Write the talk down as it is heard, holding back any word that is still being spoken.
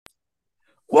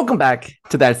Welcome back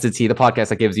to That's the Tea, the podcast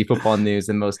that gives you football news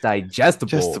in the most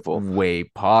digestible Justable way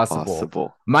possible.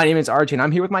 possible. My name is Archie, and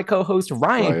I'm here with my co-host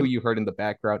Ryan, who Ryan. you heard in the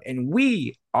background, and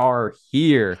we are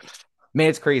here. Man,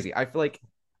 it's crazy. I feel like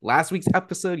last week's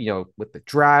episode, with the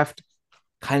draft,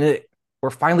 kind of we're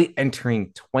finally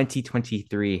entering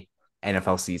 2023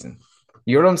 NFL season.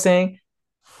 You know what I'm saying?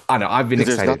 I know, I've been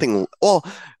Because there's excited. nothing, well,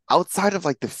 outside of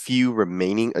like the few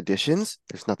remaining additions,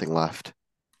 there's nothing left.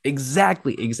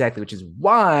 Exactly, which is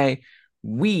why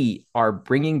we are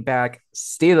bringing back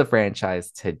State of the Franchise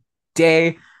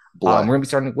today. We're Blah. gonna be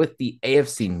starting with the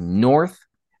AFC North,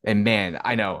 and man,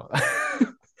 I know,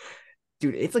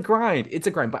 dude, it's a grind. It's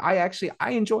a grind, but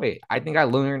I enjoy it. I think I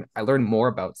learned more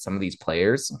about some of these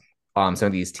players, some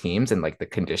of these teams, and like the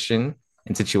condition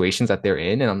and situations that they're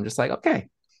in, and I'm just like, okay,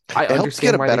 I It helps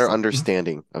get understand a why they better say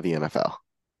understanding of the NFL.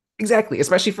 exactly,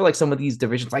 especially for like some of these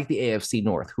divisions, like the AFC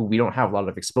North, who we don't have a lot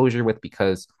of exposure with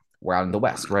because we're out in the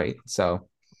West, right? So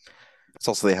It's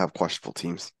also they have questionable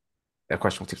teams. they have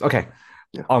questionable teams. Okay.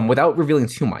 Yeah. Without revealing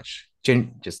too much,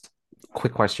 just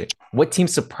quick question: what team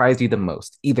surprised you the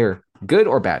most, either good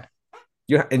or bad?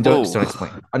 You and don't Oh,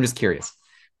 explain. I'm just curious.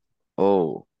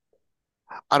 oh.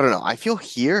 I don't know. I feel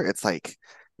here it's like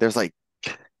there's like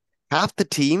half the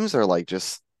teams are like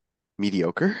just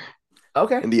mediocre,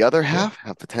 Okay. and the other Yeah. half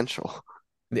have potential.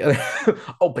 The other,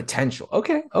 oh, potential.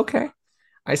 Okay.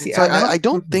 I see. So I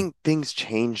don't Mhm. think things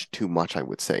change too much, I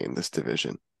would say, in this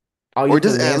division. Oh, you Or think the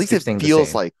does at least landscape it staying the feels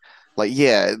same? like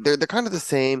yeah, they're kind of the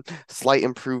same, slight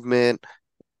improvement.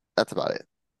 That's about it.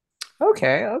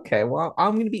 Okay. Well,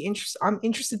 I'm gonna be interested. I'm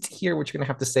interested to hear what you're gonna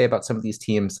have to say about some of these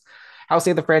teams. How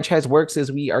say the franchise works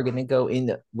is we are gonna go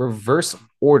in reverse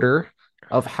order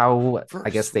of how I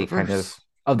guess they kind Reverse.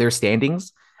 of their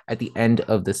standings at the end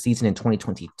of the season in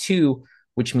 2022,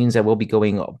 which means that we'll be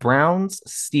going Browns,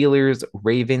 Steelers,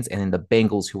 Ravens, and then the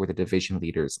Bengals, who were the division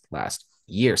leaders last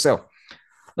year. So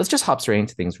let's just hop straight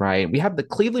into things, right? We have the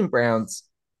Cleveland Browns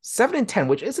 7-10,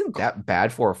 which isn't that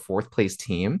bad for a fourth place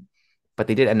team, but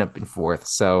they did end up in fourth.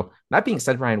 So that being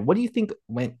said, Ryan, what do you think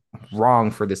went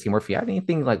wrong for this team? Or if you had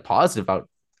anything like positive about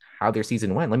how their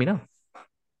season went, let me know.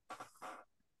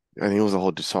 I think it was the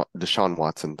whole Deshaun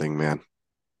Watson thing, man.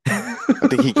 I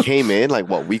think he came in like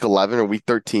what, week 11 or week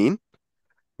 13,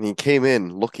 and he came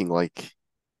in looking like,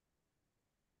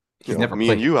 He's never me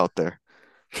and played. you out there.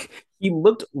 He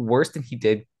looked worse than he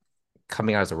did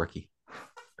coming out as a rookie.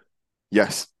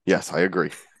 Yes, yes, I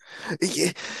agree.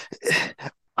 Yeah,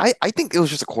 I think it was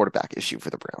just a quarterback issue for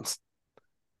the Browns.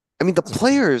 I mean, the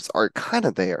players are kind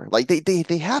of there. Like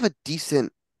they have a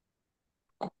decent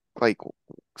like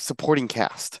supporting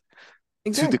cast to the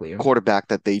Exactly. quarterback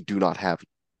that they do not have,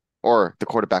 or the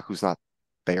quarterback who's not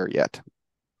there yet,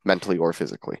 mentally or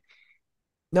physically.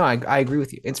 No, I agree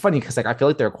with you. It's funny because like I feel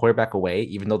like they're a quarterback away,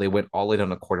 even though they went all in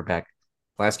on a quarterback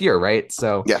last year, right?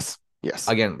 So Yes, yes.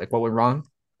 again, like what went wrong?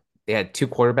 They had two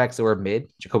quarterbacks that were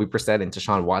mid, Jacoby Brissett and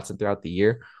Deshaun Watson throughout the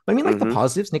year. But I mean, like the Hmm.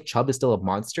 positives, Nick Chubb is still a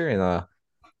monster, and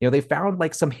they found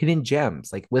like some hidden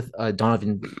gems, like with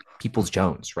Donovan Peoples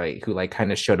Jones, right, who like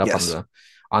kind of showed up on Yes.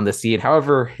 the scene.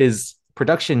 However, his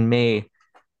production may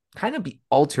kind of be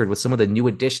altered with some of the new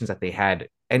additions that they had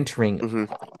entering Hmm.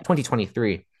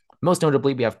 2023. Most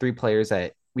notably, we have three players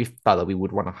that we thought that we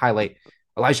would want to highlight.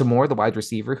 Elijah Moore, the wide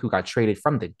receiver who got traded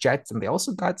from the Jets, and they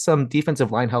also got some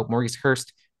defensive line help, Maurice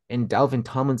Hurst and Dalvin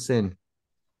Tomlinson,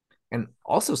 and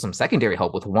also some secondary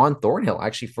help with Juan Thornhill. I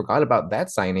actually forgot about that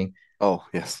signing. Oh,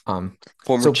 yes. Um,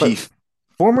 Former but Chief.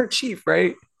 former Chief,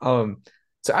 right? So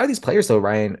out of these players, though,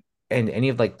 Ryan, and any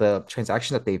of like the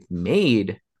transactions that they've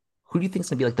made, who do you think is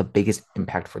gonna be like the biggest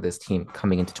impact for this team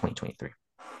coming into 2023?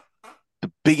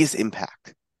 The biggest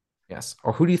impact. Yes,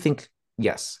 or who do you think?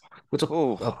 Yes, what's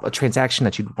Oh, a transaction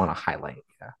that you'd want to highlight?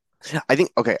 Yeah, I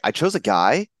think, okay, I chose a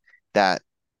guy that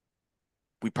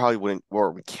we probably wouldn't,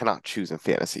 or we cannot choose in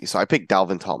fantasy. So I picked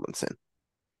Dalvin Tomlinson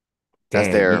as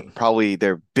damn. probably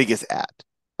their biggest ad,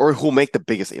 or who'll make the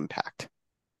biggest impact.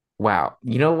 Wow.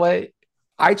 You know what?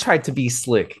 I tried to be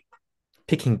slick,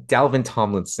 picking Dalvin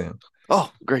Tomlinson.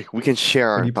 Oh, great. We can share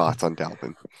When our you, thoughts on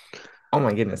Dalvin. oh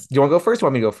my goodness, do you want to go first? Or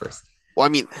want me to go first? Well, I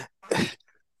mean,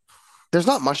 there's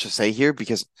not much to say here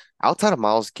because outside of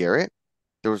Miles Garrett,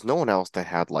 there was no one else that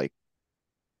had like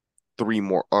three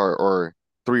more or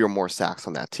three or more sacks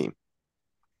on that team.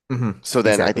 So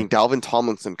then I Exactly think Dalvin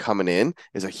Tomlinson coming in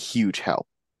is a huge help.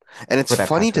 And it's for that pass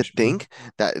funny to rush. think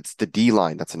that it's the D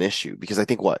line that's an issue because I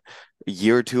think what, a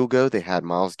year or two ago they had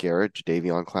Miles Garrett,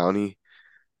 Jadeveon Clowney,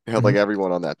 they had like Mhm.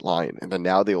 everyone on that line, and then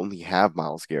now they only have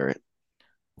Miles Garrett.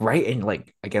 Right, and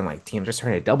like again, like teams are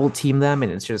starting to double team them,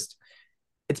 and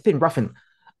it's been rough. And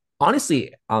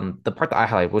honestly, the part that I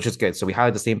highlighted, which is good. So we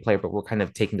highlighted the same player, but we're kind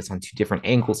of taking this on two different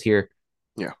angles here.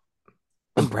 Yeah.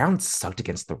 The Browns sucked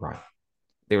against the run.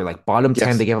 They were like bottom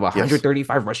 10. They Yes. gave up Yes.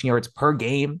 135 rushing yards per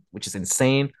game, which is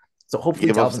insane. So He hopefully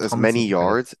gave up Dalvin as Tomlinson many can kind of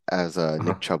yards as uh-huh.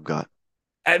 Nick Chubb got.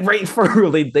 And right for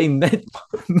they met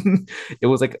it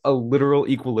was like a literal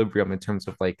equilibrium in terms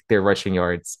of like their rushing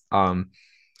yards.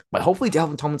 But hopefully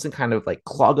Dalvin Tomlinson kind of like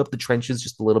clog up the trenches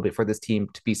just a little bit for this team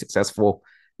to be successful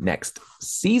next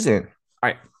season. All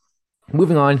right,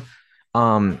 moving on.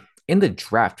 In the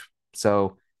draft,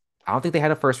 so I don't think they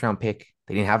had a first round pick.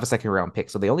 They didn't have a second round pick,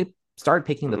 so they only started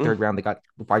picking the Mm-mm. third round. They got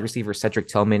wide receiver Cedric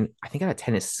Tillman, I think out of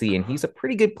Tennessee, and he's a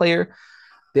pretty good player.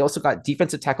 They also got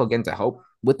defensive tackle again to help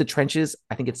with the trenches.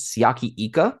 I think it's Siaki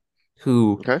Ika,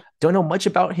 who Okay. don't know much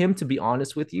about him to be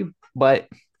honest with you, but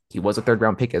he was a third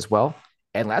round pick as well.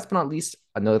 And last but not least,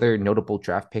 another notable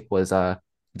draft pick was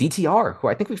DTR, who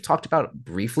I think we've talked about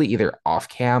briefly, either off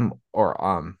cam or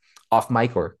off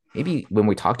mic, or maybe when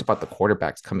we talked about the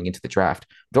quarterbacks coming into the draft,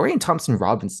 Dorian Thompson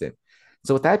Robinson.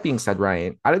 So with that being said,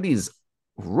 Ryan, out of these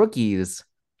rookies,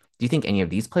 do you think any of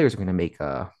these players are going to make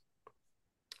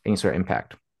any sort of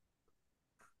impact?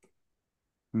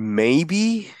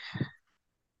 Maybe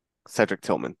Cedric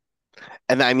Tillman.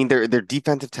 And I mean their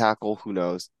defensive tackle, who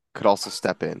knows, could also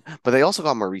step in. But they also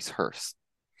got Maurice Hurst.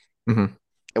 Mm-hmm.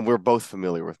 And we're both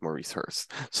familiar with Maurice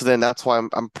Hurst. So then that's why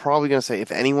I'm probably gonna say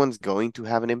if anyone's going to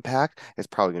have an impact, it's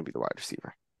probably gonna be the wide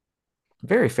receiver.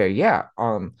 Very fair, yeah.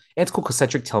 And it's cool because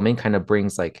Cedric Tillman kind of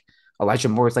brings like Elijah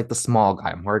Moore is like the small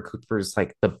guy. Amari Cooper is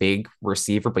like the big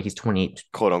receiver, but he's 28,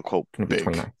 Quote unquote going to be big.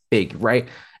 29, big, right?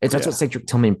 And so that's what Yeah. Cedric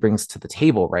Tillman brings to the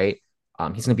table, right?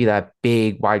 He's going to be that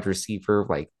big wide receiver,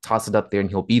 like toss it up there and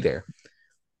he'll be there.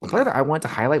 The player Mhm. that I wanted to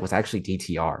highlight was actually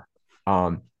DTR,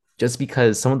 um, just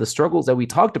because some of the struggles that we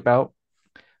talked about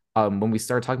when we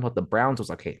started talking about the Browns was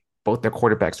like, hey, both their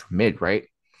quarterbacks were mid, right?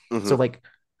 So Mhm. like,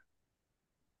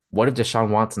 what if Deshaun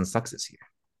Watson sucks this year?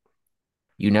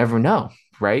 You never know,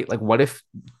 right? Like, what if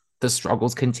the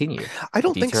struggles continue? I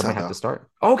don't think DTR so might have though. to start.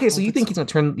 Oh, okay, I so don't you think think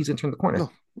so. he's gonna turn the corner?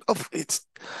 No. Oh, it's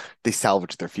they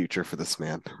salvaged their future for this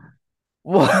man.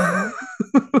 Well,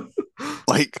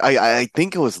 Like I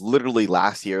think it was literally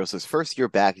last year. It was his first year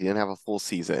back. He didn't have a full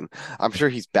season. I'm sure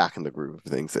he's back in the groove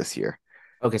of things this year.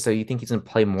 okay, so you think he's gonna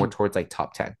play more towards like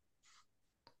top 10?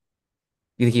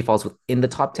 You think he falls within the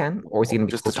top 10, or is he gonna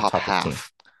be Just the closer to top top 15?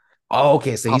 half, Oh,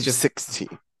 okay, so he's top just 16,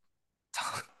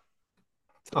 top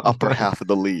upper nine. half of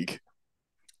the league.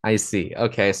 I see.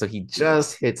 Okay, so he Yeah.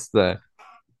 just hits the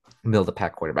middle of the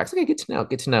pack quarterbacks. Okay, good to know.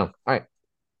 Good to know. All right.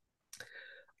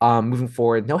 Moving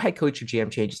forward, no head coach or GM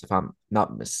changes, if I'm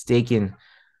not mistaken.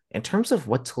 In terms of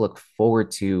what to look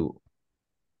forward to,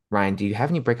 Ryan, do you have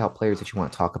any breakout players that you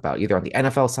want to talk about, either on the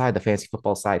NFL side, the fantasy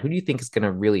football side? Who do you think is going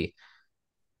to really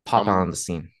pop out I'm on the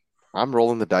scene? I'm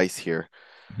rolling the dice here.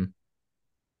 Mhm.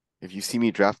 If you see me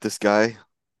draft this guy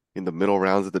in the middle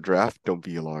rounds of the draft, don't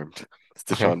be alarmed. It's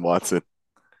Okay. Deshaun Watson.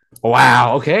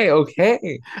 Wow. Okay.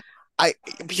 Okay. I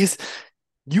because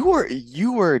you were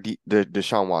the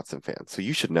Deshaun Watson fan, so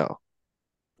you should know.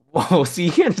 Whoa. So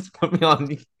you can't just put me on.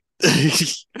 You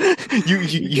you You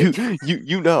you can't.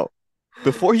 you know.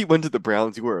 Before he went to the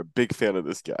Browns, you were a big fan of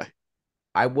this guy.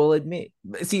 I will admit.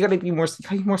 So you gotta be more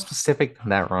specific than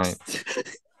that, Ryan.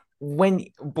 When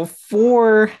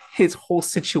before his whole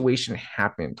situation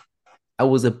happened, I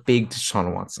was a big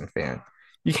Deshaun Watson fan.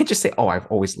 You can't just say, "Oh, I've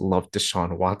always loved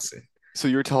Deshaun Watson." So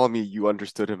you're telling me you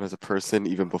understood him as a person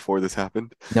even before this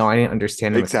happened? No, I didn't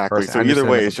understand him as a Exactly. person. I So either understood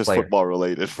him way, as a it's just player. football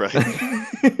related, right?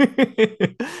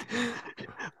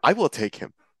 I will take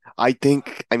him. I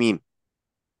mean,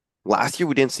 last year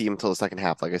we didn't see him until the second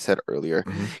half, like I said earlier.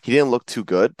 Mhm. He didn't look too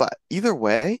good, but either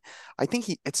way, I think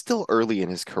it's still early in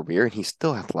his career and he's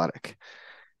still athletic.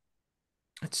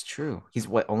 It's true. He's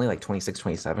what, only like 26,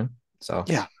 27. So,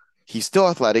 Yeah. He's still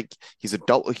athletic. He's a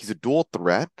dual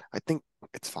threat. I think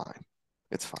it's fine.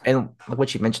 It's fine. and like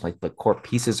what you mentioned, like the core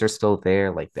pieces are still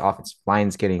there. Like the offensive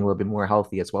line's getting a little bit more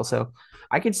healthy as well. So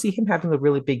I could see him having a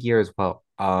really big year as well.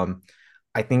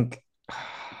 I think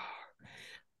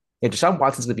yeah, Deshaun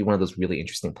Watson's gonna be one of those really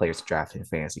interesting players to draft in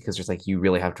fantasy because there's like you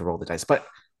really have to roll the dice. But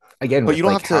again, But you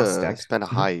with don't like have how to stacked. spend a Mhm.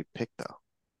 high pick though.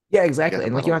 Yeah, I exactly. guess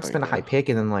And I like you don't don't have to spend think, a high yeah. pick,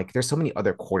 and then like there's so many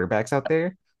other quarterbacks out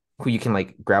there who you can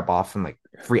like grab off from like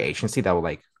free agency that will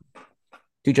like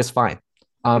do just fine.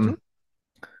 Hmm. Um,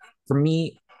 for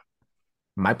me,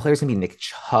 my player's gonna be Nick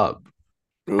Chubb.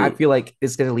 I Ooh, feel like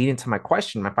it's gonna lead into my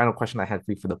question. My final question I had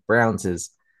for you for the Browns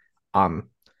is um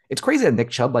it's crazy that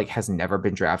Nick Chubb like has never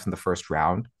been drafted in the first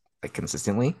round, like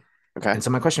consistently. okay. And so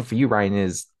my question for you, Ryan,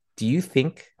 is do you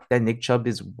think that Nick Chubb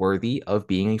is worthy of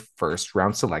being a first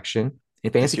round selection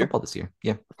in This fantasy year, football this year.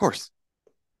 Yeah. of course.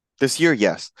 This year,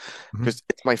 yes, Mhm. because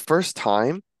it's my first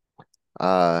time,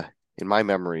 uh, in my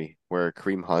memory where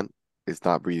Kareem Hunt is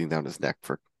not breathing down his neck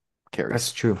for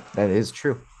That's carries, true. That is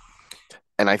true.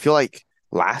 and I feel like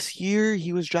last year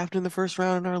he was drafted in the first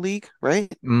round in our league,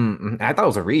 right? I thought it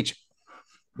was a reach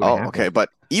when it Oh, okay, happened. but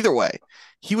either way,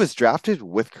 he was drafted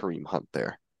with Kareem Hunt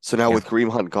there. So now Yeah, with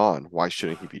Kareem Hunt gone, why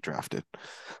shouldn't he be drafted?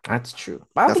 that's true.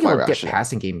 But I don't That's think my he'll get rationale.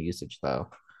 passing game usage though.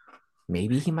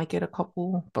 Maybe he might get a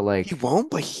couple, but He like won't,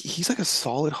 but he's like a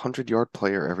solid 100-yard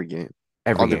player every game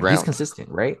every on the game, he's ground. consistent,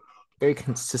 right? Very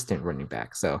consistent running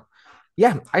back. So,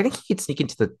 yeah, I think he could sneak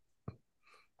into the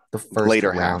The first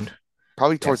later round. half,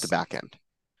 probably towards the Yes. back end.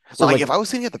 So Like like, if I was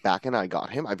sitting at the back end and I got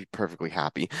him, I'd be perfectly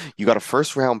happy. You got a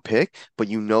first round pick, but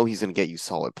you know he's going to get you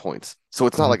solid points. So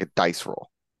it's not mhm. like a dice roll.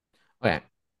 Okay.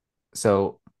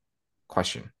 So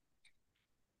question: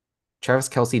 Travis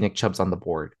Kelsey, Nick Chubb's on the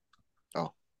board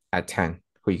Oh, at 10.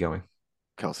 Who are you going?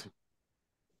 Kelsey.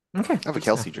 Okay, I have a good to know.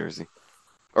 Kelsey jersey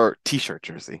or t-shirt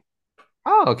jersey.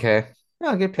 Oh, okay.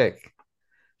 Yeah, good pick.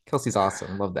 Kelsey's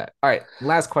awesome. Love that. All right,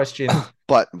 last question.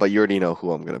 But you already know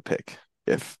who I'm going to pick.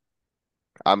 If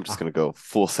I'm just Oh, going to go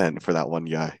full send for that one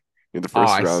guy in the oh,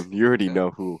 first round, you already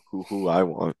know who I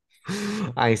want.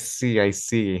 I see. I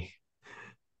see.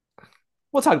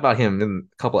 We'll talk about him in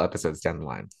a couple episodes down the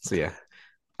line. So yeah.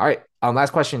 All right.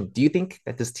 Last question. Do you think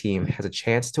that this team has a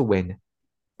chance to win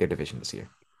their division this year?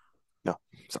 No,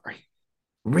 sorry.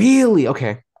 Really?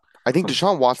 Okay. I think Hmm.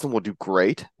 Deshaun Watson will do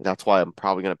great. That's why I'm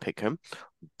probably going to pick him.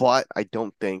 But I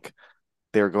don't think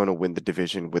they're going to win the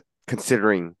division with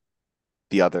considering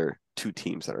the other two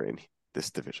teams that are in this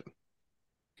division.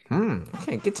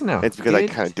 Okay. Good to know. It's because I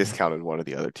Good kind of to know. discounted one of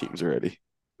the other teams already.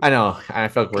 I know. I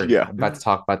feel like we're Yeah. about to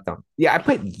talk about them. Yeah, I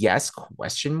put yes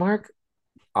question mark.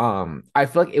 I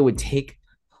feel like it would take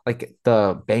like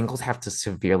the Bengals have to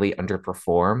severely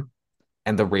underperform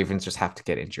and the Ravens just have to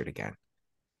get injured again.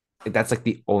 That's like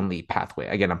the only pathway.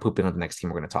 Again, I'm pooping on the next team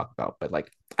we're going to talk about, but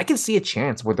like I can see a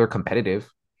chance where they're competitive,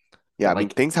 Yeah, but I mean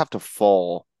like things have to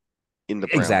fall in the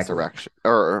Browns' exactly, direction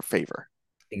or favor.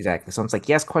 exactly. So it's like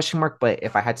yes question mark, but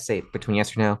if I had to say between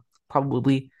yes or no,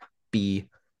 probably be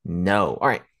no. All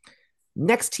right.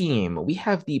 Next team, we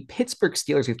have the Pittsburgh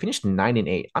Steelers who finished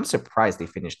 9-8. I'm surprised they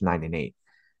finished 9-8.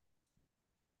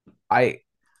 I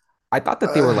I thought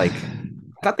that they were Uh, like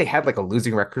I thought they had like a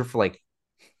losing record for like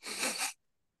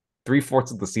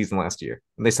three-fourths of the season last year,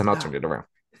 and they somehow turned it around.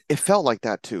 it felt like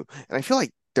that too. And I feel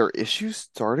like their issues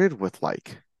started with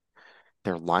like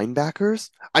their linebackers.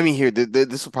 I mean, here,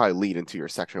 this will probably lead into your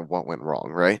section of what went wrong,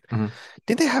 right? Mhm.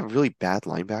 Didn't they have really bad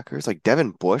linebackers? Like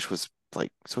Devin Bush was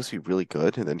like supposed to be really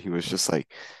good, and then he was just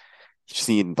like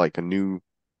seeing like a new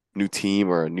team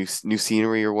or a new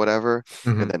scenery or whatever.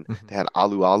 And Mhm. then Mhm. they had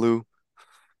Alu Alu.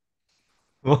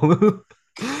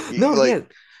 No, Like yeah,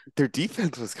 their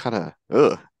defense was kind of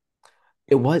ugh.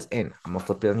 it was. And I'm gonna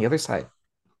flip it on the other side.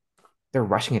 Their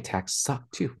rushing attacks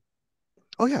suck too.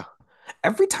 Oh yeah.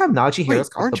 Every time Najee Wait, Harris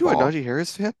caught the aren't you a ball, Najee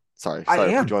Harris fan? I Sorry, I put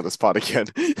am. you on the spot again.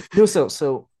 No,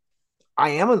 so I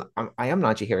am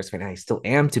Najee Harris fan. I still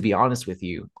am, to be honest with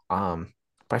you. But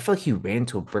I feel like he ran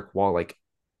into a brick wall like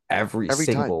every Every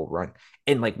time. single run,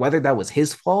 and like whether that was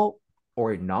his fault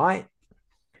or not,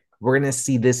 we're gonna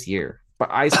see this year. But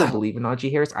I still believe in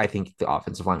Najee Harris. I think the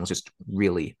offensive line was just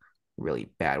really,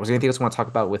 really bad. Was there anything else you want to talk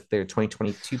about with their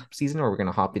 2022 season, or we're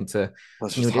gonna hop into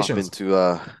Let's some new just hop additions?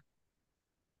 into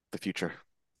the future.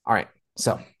 All right.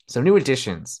 So some new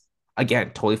additions. Again,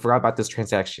 totally forgot about this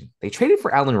transaction. They traded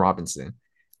for Allen Robinson,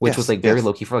 which was Yes, like very yes.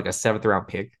 low key for like a seventh round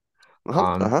pick. Uh-huh,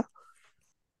 Um, uh-huh.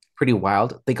 Pretty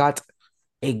wild. They got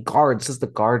a guard. This is the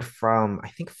guard from I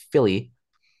think Philly.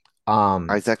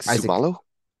 Isaac Isaac Sumalo?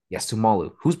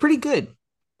 Sumalu, who's pretty good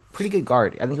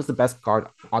guard. I think he was the best guard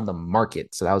on the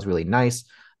market. So that was really nice.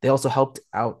 They also helped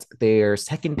out their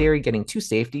secondary, getting two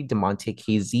safety, DeMonte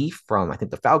KZ from I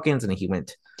think the Falcons, and then he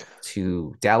went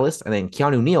to Dallas, and then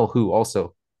Keanu Neal, who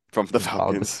also From the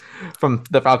followed this Falcons. from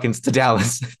the Falcons to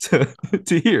Dallas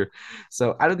to here.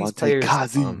 So Monte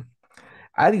Kazi.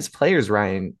 out of these players,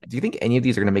 Ryan, do you think any of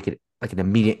these are going to make it like an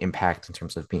immediate impact in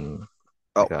terms of being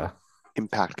Oh, like a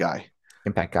impact guy.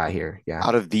 impact guy here? Yeah.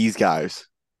 Out of these guys,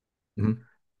 Mhm.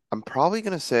 I'm probably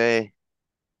gonna say,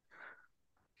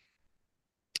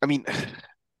 I mean,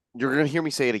 you're gonna hear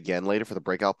me say it again later for the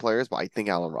breakout players, but I think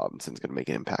Allen Robinson's gonna make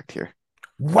an impact here.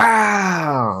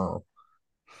 Wow.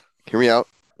 Hear me out.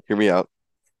 Hear me out.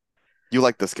 You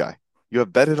like this guy. You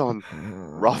have betted on Uh,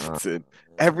 Robinson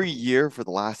every year for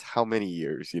the last how many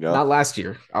years, you know? Not last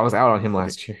year. I was out on him Okay.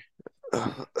 last year.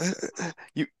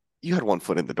 You you had one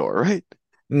foot in the door, right?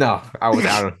 No, I was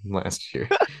out on him last year.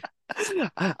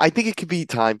 I think it could be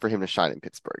time for him to shine in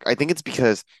Pittsburgh. I think it's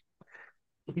because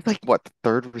he's like what, the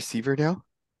third receiver now?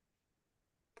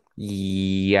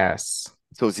 Yes,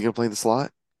 So is he gonna play in the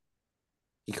slot?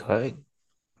 he could.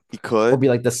 He Or could, be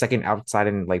like the second outside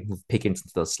and like move Pickens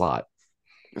into the slot.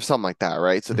 or something like that,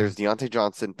 right? So Mhm. there's Deontay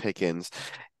Johnson, Pickens,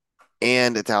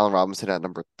 and it's Allen Robinson at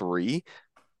number three.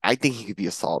 I think he could be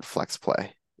a solid flex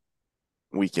play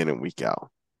week in and week out.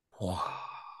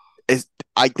 Is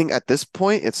I think at this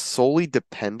point it's solely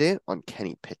dependent on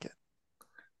Kenny Pickett.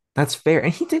 That's fair.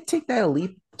 And he did take that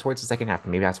leap towards the second half.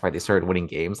 And maybe that's why they started winning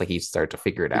games. Like he started to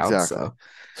figure it out. Exactly.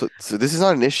 So So this is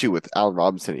not an issue with Allen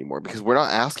Robinson anymore because we're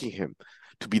not asking him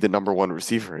to be the number one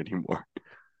receiver anymore,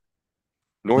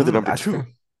 nor the number that's two. fair.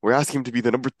 We're asking him to be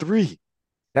the number three.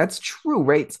 That's true,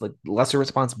 right? It's like lesser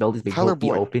responsibilities. Maybe he'll Tyler be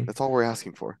Boyd. open. That's all we're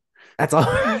asking for. That's all.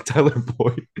 Tyler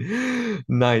Boyd.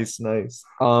 Nice, nice.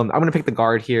 I'm gonna pick the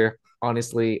guard here.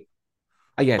 Honestly,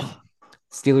 again,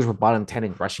 Steelers were bottom 10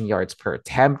 in rushing yards per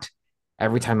attempt.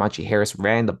 Every time Najee Harris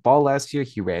ran the ball last year,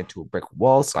 he ran to a brick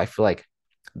wall. So I feel like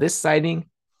this signing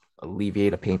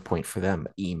alleviate a pain point for them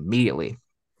immediately.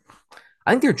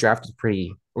 I think their draft is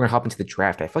pretty. We're gonna hop into the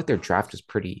draft. I feel like their draft is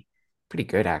pretty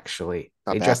good actually.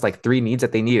 They Not bad. addressed like three needs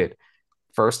that they needed.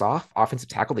 First off, offensive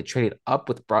tackle. They traded up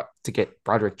to get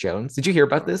Broderick Jones. Did you hear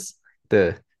about this?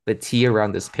 The T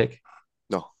around this pick.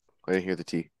 No, I didn't hear the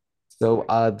T. So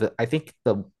I think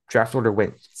the draft order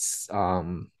went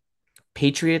um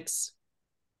Patriots,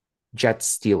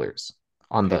 Jets, Steelers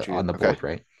on Patriot. the Okay. board,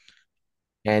 right?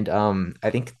 And I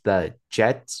think the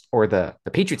Jets or the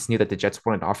Patriots knew that the Jets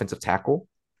wanted an offensive tackle,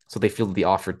 so they fielded the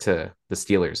offer to the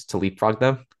Steelers to leapfrog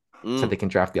them, so Mm, they can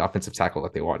draft the offensive tackle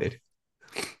that they wanted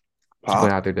to go wow.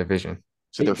 out their division.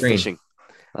 So they're Big brain, fishing.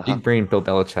 Uh-huh. big brain, Bill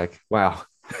Belichick. Wow.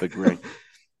 Big brain.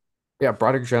 Yeah,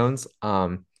 Broderick Jones,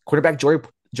 quarterback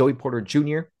Joey Porter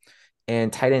Jr.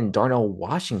 and tight end Darnell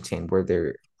Washington were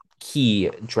their key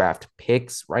draft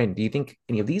picks. Ryan, do you think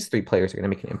any of these three players are going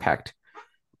to make an impact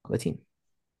on the team?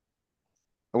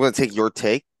 I'm going to take your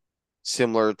take,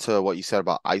 similar to what you said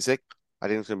about Isaac. I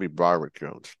think it's going to be Broderick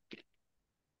Jones.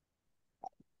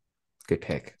 Good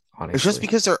pick, It's just honestly.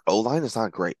 because their O line is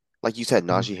not great. Like you said,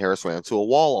 Mm-hmm. Najee Harris ran into a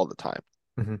wall all the time.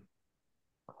 Mm-hmm.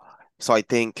 So I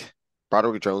think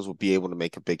Broderick Jones will be able to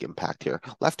make a big impact here.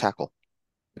 Left tackle.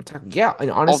 Yeah, and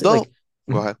honestly, Although, like,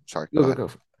 go go, ahead. Sorry, go go, ahead. go.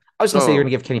 I was gonna say you're No,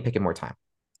 gonna give Kenny Pickett more time.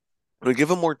 I'm going to give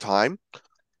him more time.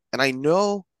 And I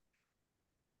know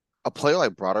a player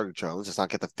like Broderick Jones does not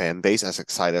get the fan base as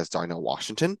excited as Darnell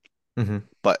Washington, Mm-hmm.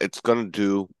 but there's going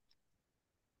to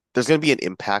be an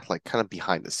impact like kind of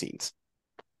behind the scenes.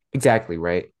 Exactly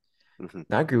right. Hmm.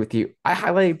 I agree with you. I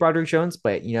highlighted Broderick Jones,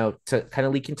 but to kind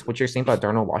of leak into what you're saying about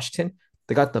Darnell Washington,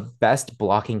 they got the best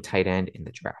blocking tight end in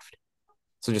the draft.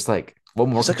 So just like, what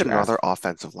more He's like could you another ask?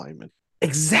 offensive lineman.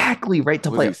 Exactly right to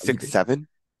Was play. he 6'7"?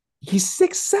 He's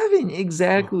 6'7". Oh,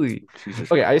 Exactly.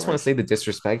 Jesus Okay, I just want to Christ. say the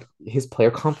disrespect. His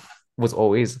player comp was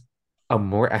always a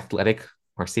more athletic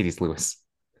Mercedes Lewis.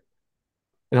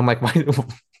 And I'm like,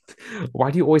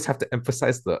 why do you always have to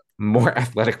emphasize the more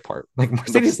athletic part? Like The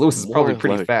Mercedes Lewis is more probably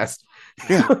pretty athletic. fast.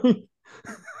 Yeah.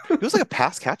 He was like a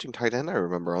pass catching tight end, I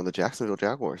remember, on the Jacksonville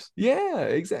Jaguars. Yeah,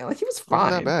 exactly. Like he was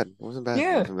Wasn't that fine. bad. Wasn't bad.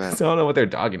 Yeah. Wasn't bad. So I don't know what they're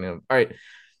dogging him. All right.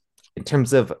 In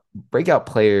terms of breakout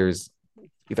players,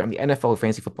 either on the NFL or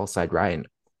fantasy football side, Ryan,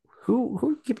 who are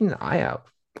you keeping an eye out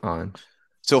on?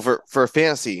 So for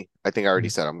fantasy, I think I already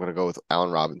Mhm. said I'm gonna go with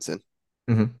Allen Robinson.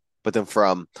 Mhm. But then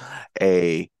from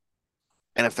a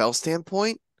NFL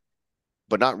standpoint,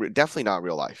 but definitely not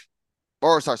real life.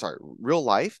 Or sorry, real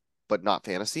life, but not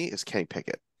fantasy is Kenny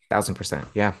Pickett. 1000%.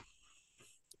 Yeah.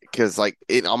 Because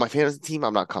on my fantasy team,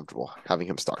 I'm not comfortable having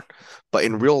him start. But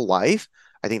in Mhm. real life,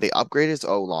 I think they upgraded his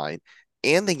O line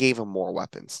and they gave him more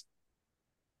weapons.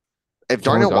 If You can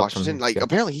only Darnell go up from Washington, there. like Yeah.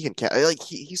 apparently he can catch,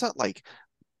 he's not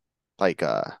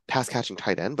pass catching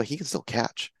tight end, but he can still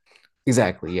catch.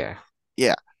 Exactly. Yeah.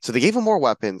 Yeah. So they gave him more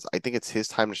weapons. I think it's his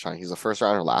time to shine. He's a first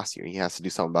rounder last year. He has to do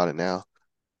something about it now.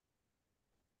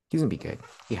 He's gonna be good.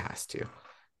 He has to.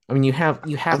 I mean, you I have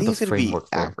think the he's going to be framework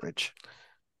there. average,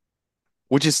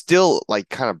 which is still like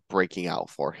kind of breaking out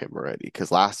for him already because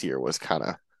last year was kind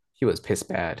of, He was piss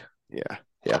bad. yeah,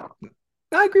 yeah,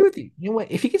 I agree with you. You know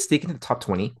what? If he gets sneak into the top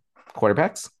 20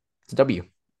 quarterbacks, it's a W.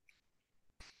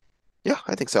 yeah,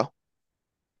 I think so.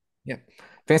 Yeah.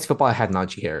 Fantasy football, I had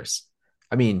Najee Harris.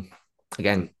 I mean, Mhm.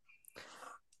 again,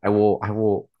 I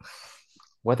will,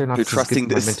 whether or not You're this is good trusting for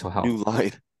my this mental new health.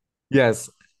 line. Yes,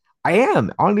 I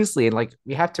am honestly, and like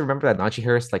we have to remember that Najee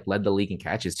Harris like led the league in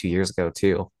catches 2 years ago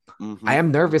too. I Hmm.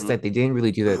 am nervous Hmm. that they didn't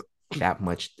really do that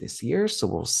much this year, so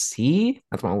we'll see.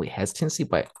 That's my only hesitancy,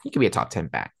 but he could be a top 10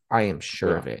 back. I am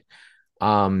sure Yeah. of it.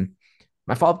 Um,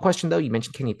 My follow-up question, though, you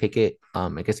mentioned Kenny Pickett. I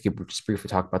guess you could just briefly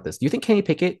talk about this. Do you think Kenny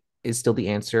Pickett is still the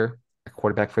answer at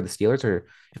quarterback for the Steelers, or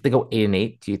if they go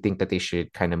 8-8, do you think that they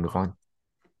should kind of move on?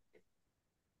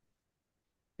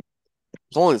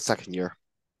 It's only the second year.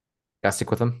 Gotta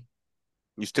stick with him.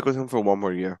 You stick with him for one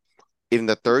more year. In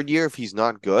the third year, if he's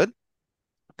not good,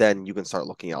 then you can start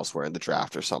looking elsewhere in the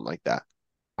draft or something like that.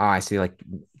 I see. Like,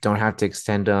 don't have to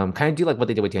extend them. Kind of do like what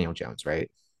they did with Daniel Jones,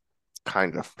 right?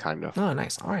 Kind of, kind of. Oh,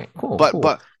 nice. All right, cool, But cool.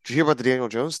 did you hear about the Daniel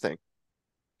Jones thing?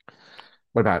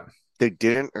 What about They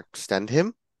didn't extend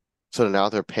him, so now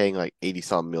they're paying like 80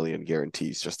 some million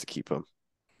guarantees just to keep him.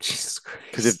 Jesus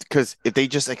Because if Christ? because if they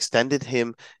just extended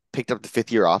him, picked up the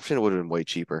fifth year option, it would have been way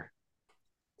cheaper.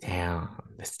 Damn,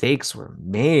 mistakes were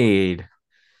made.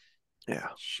 Yeah.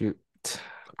 Shoot.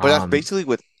 But that's Um, basically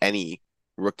with any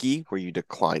rookie where you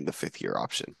decline the fifth year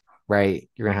option. right.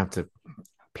 You're gonna have to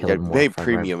pay You a got little to more pay upfront, right?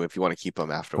 premium if you want to keep them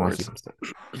You want to keep afterwards. them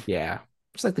still. Yeah.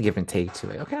 Just like the give and take to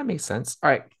it. Okay, that makes sense. All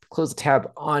right. Close the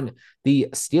tab on the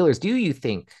Steelers. Do you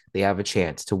think they have a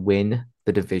chance to win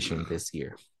the division this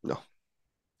year? No.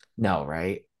 No,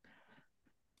 right?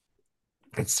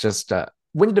 It's just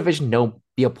win the division, no,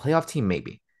 be a playoff team,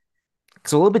 maybe.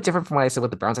 So a little bit different from what I said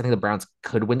with the Browns. I think the Browns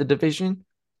could win the division,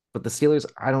 but the Steelers,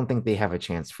 I don't think they have a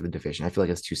chance for the division. I feel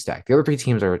like it's too stacked. The other three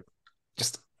teams are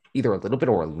just either a little bit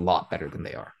or a lot better than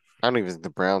they are. I don't even think the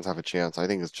Browns have a chance. I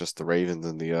think it's just the Ravens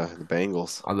and the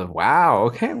Bengals. Wow.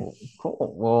 Okay. Well,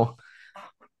 cool. Well,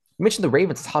 you mentioned the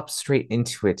Ravens. Let's hop straight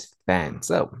into it then.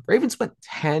 So Ravens went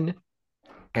 10-7,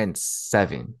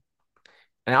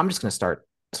 and I'm just gonna start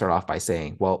off by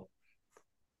saying, well,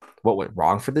 what went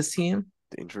wrong for this team?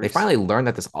 The They injuries. finally learned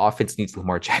that this offense needs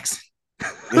Lamar Jackson.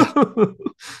 Yeah, it Like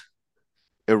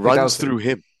that runs was it. through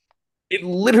him. It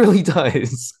literally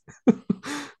does.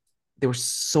 They were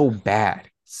so bad,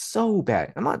 so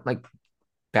bad. I'm not like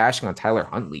bashing on Tyler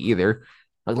Huntley either.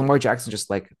 Like Lamar Jackson, just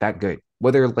like that good.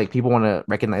 Whether like people want to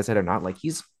recognize it or not, like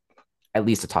he's at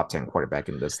least a top 10 quarterback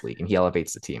in this league, and he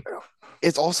elevates the team.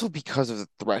 It's also because of the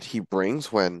threat he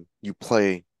brings when you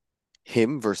play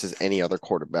him versus any other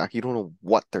quarterback. You don't know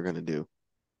what they're gonna do.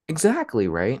 Exactly,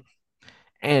 right?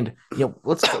 And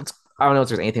let's I don't know if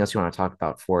there's anything else you want to talk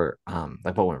about for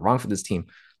like what went wrong for this team.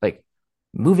 Like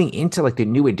moving into like the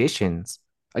new additions,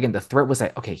 again, the threat was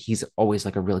that okay, he's always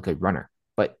like a really good runner.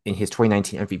 But in his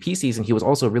 2019 MVP season, he was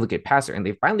also a really good passer, and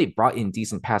they finally brought in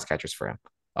decent pass catchers for him.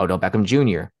 Odell Beckham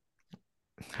Jr.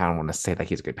 I don't want to say that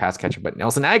he's a good pass catcher, but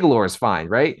Nelson Aguilar is fine,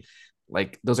 right?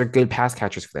 Like those are good pass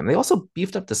catchers for them. They also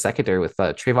beefed up the secondary with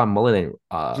Trayvon Mullen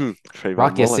and Trayvon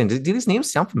Rock Mullen. Ya-Sin. Do these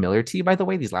names sound familiar to you, by the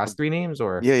way? These last three names,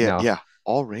 or Yeah, yeah, no? yeah.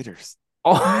 All Raiders.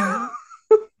 All,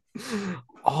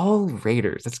 all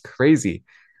Raiders. That's crazy.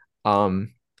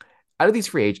 Um, Out of these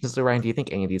free agents, so Ryan, do you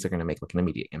think any of these are going to make like an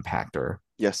immediate impact or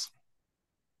Yes.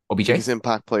 Biggest OBJ?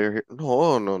 impact player here.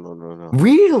 No, no, no, no, no.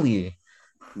 Really?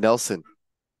 Nelson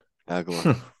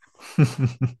Aguilar.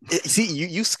 See,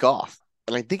 you scoff.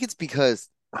 And I think it's because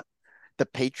the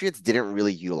Patriots didn't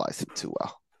really utilize him too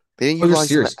well. They didn't Oh, you're utilize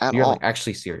him serious? at You're like all.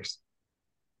 actually serious?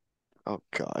 Oh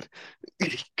God.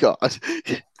 God.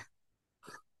 Oh,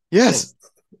 Yes.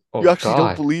 You oh actually don't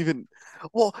God. believe in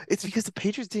Well, it's because the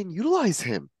Patriots didn't utilize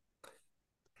him.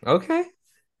 Okay,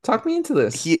 talk me into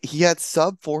this. He had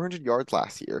sub 400 yards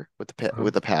last year with Uh-huh.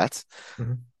 with the Pats.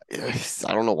 Mhm.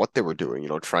 I don't know what they were doing,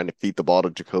 trying to feed the ball to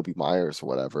Jacoby Myers or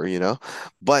whatever.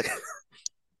 But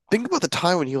think about the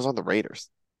time when he was on the Raiders.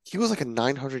 He was like a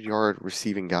 900-yard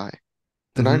receiving guy.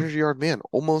 The Mhm. 900-yard man,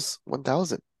 almost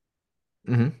 1,000.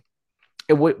 Mhm.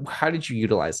 And what? How did you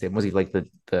utilize him? Was he like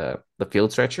the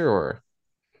field stretcher or?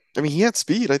 I mean, he had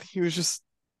speed. I think he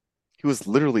was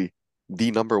literally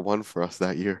the number one for us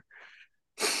that year.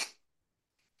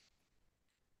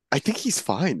 I think he's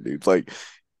fine, dude. Like,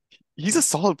 he's a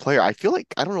solid player. I feel like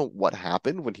I don't know what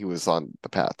happened when he was on the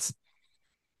Pats.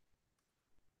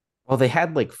 Well, they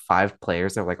had like five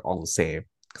players that were like all the same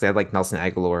because they had like Nelson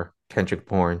Aguilar, Kendrick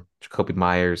Bourne, Jacoby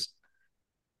Myers.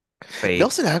 Like,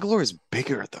 Nelson Aguilar is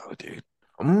bigger though, dude.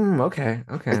 okay,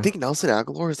 I okay. think Nelson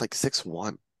Aguilar is like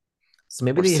 6'1" So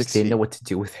maybe or they just six didn't know feet. what to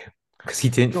do with him because he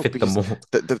didn't No, fit the because mold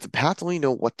the Pats only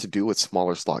know what to do with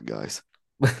smaller slot guys.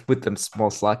 with them small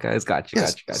slot guys. Gotcha,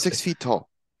 Yes, gotcha, gotcha. 6 feet tall.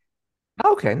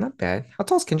 Okay, not bad. How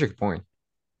tall is Kendrick Bourne?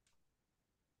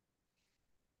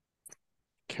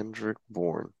 Kendrick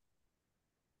Bourne.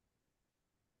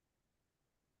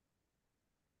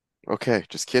 Okay,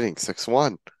 just kidding.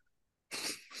 6'1".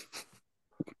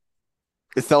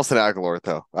 It's Nelson Aguilar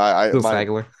though. Still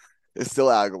Aguilar. It's still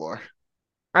Aguilar.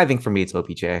 I think for me it's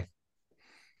OPJ.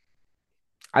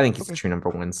 I think he's the Okay. true number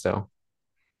one still.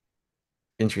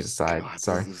 injuries aside, God, this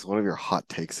sorry. is one of your hot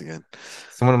takes again.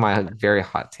 Some of my very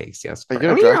hot takes, yes. Are you I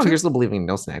gonna mean, yeah, draft I'm him? still believing in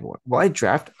Nelson Aguilar. Will I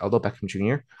draft Aldo Beckham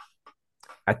Jr.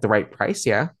 at the right price?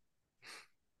 Yeah.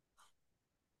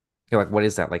 You're like, what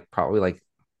is that? Like, probably like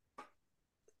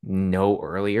no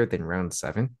earlier than round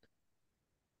 7.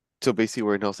 So basically,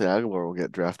 where Nelson Aguilar will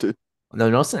get drafted. No,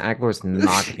 Nelson Aguilar is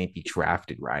not going to be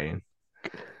drafted, Ryan.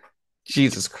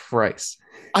 Jesus Christ.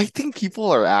 I think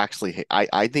people are actually.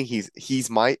 I think he's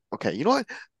my okay. You know what?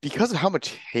 Because of how much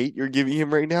hate you're giving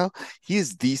him right now, he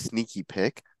is the sneaky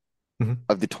pick Mhm.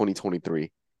 of the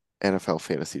 2023 NFL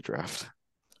fantasy draft.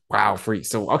 Wow, free.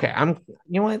 So okay, you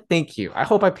know what? Thank you. I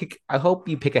hope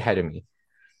you pick ahead of me.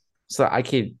 So I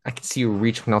could see you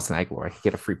reach Nelson Aguilar. I could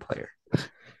get a free player.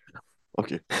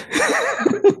 Okay.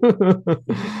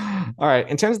 All right.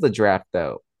 In terms of the draft,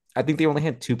 though, I think they only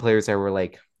had 2 players that were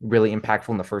like really impactful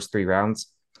in the first 3 rounds.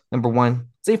 Number one,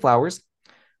 Zay Flowers,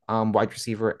 wide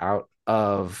receiver out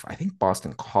of I think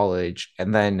Boston College,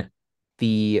 and then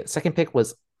the second pick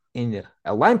was in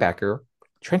a linebacker,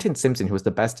 Trenton Simpson, who was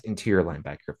the best interior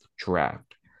linebacker of the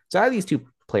draft. So out of these 2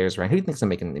 players, Ryan, who do you think is going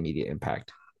to make an immediate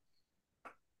impact?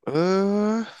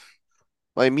 Uh,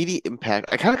 my immediate impact.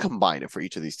 I kind of combine it for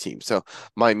each of these teams. So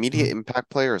my immediate Mhm. impact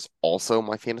player is also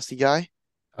my fantasy guy.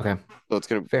 Okay, So it's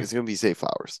gonna fair. it's gonna be Zay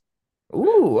Flowers.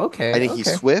 Ooh, I okay, think he's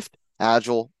okay. swift,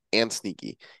 agile, and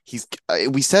sneaky.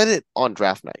 We said it on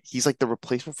draft night. He's like the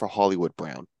replacement for Hollywood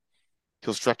Brown.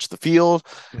 He'll stretch the field,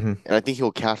 Mhm. and I think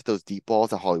he'll catch those deep balls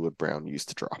that Hollywood Brown used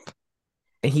to drop.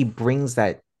 And he brings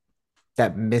that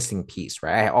missing piece,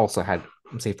 right? I also had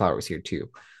say Flowers here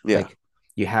too. Yeah, Like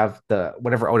you have the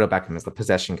whatever Odo Beckham is, the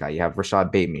possession guy. You have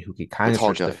Rashad Bateman who can the kind of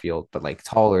tall stretch the guy. field, but like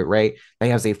taller, right? Then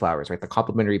you have Zay Flowers, right? The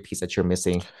complementary piece that you're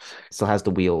missing still has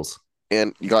the wheels.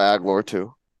 And you got Aguilar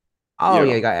too. Oh You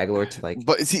yeah, you know, got Aguilar to like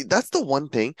but see, that's the one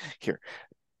thing here.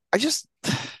 I just I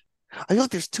feel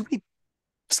like there's too many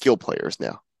skill players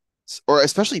now, or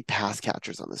especially pass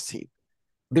catchers on this team.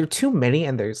 there are too many,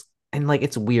 and like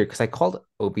it's weird because I called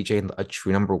OBJ a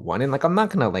true number one, and like I'm not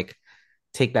gonna like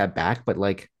take that back, but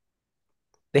like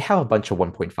they have a bunch of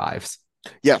 1.5s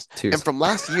Yes, too. and from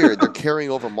last year, they're carrying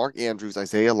over Mark Andrews,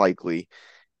 Isaiah Likely,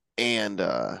 and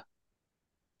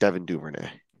Devin Duvernay.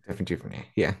 Different, different,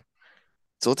 yeah,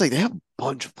 So it's like they have a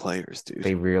bunch of players, dude.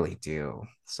 they really do.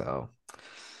 So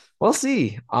we'll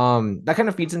see. That kind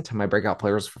of feeds into my breakout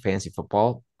players for fantasy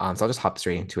football. So I'll just hop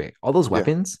straight into it. All those Yeah.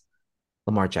 weapons,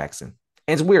 Lamar Jackson.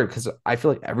 And it's weird because I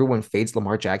feel like everyone fades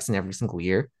Lamar Jackson every single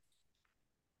year.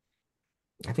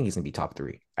 I think he's gonna be top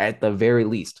 3 at the very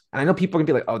least. And I know people are gonna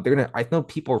be like, oh, they're gonna. I know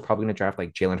people are probably gonna draft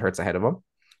like Jalen Hurts ahead of him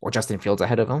or Justin Fields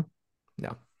ahead of him.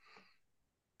 No,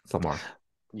 it's Lamar.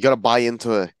 You got to buy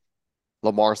into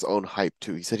Lamar's own hype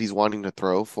too. He said he's wanting to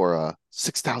throw for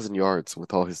 6,000 yards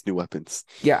with all his new weapons.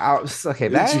 Yeah, okay.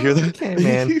 Did you That hear that? okay,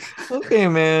 man. Okay,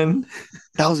 man.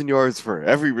 1,000 yards for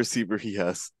every receiver he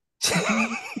has.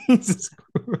 Jesus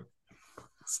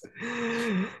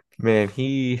Man,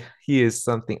 he is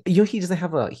something. He doesn't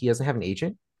have an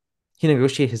agent. He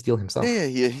negotiated his deal himself.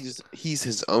 He's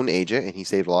his own agent and he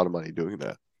saved a lot of money doing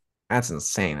that. That's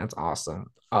insane. That's awesome.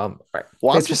 Right.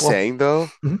 Well, I'm Face just football. saying though,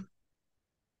 Mhm.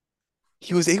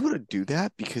 he was able to do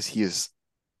that because he is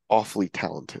awfully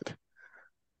talented.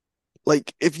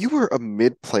 Like if you were a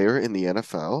mid player in the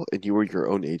NFL and you were your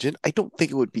own agent, I don't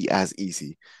think it would be as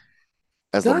easy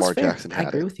as No, that's Lamar fair. Jackson I had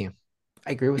agree it with you.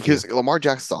 I agree with you. because Lamar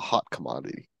Jackson's a hot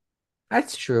commodity.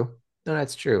 That's true. No,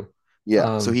 that's true.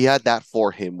 Yeah, so Um, he had that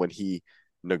for him when he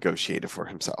negotiated for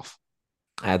himself.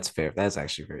 that's fair. That's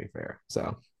actually very fair.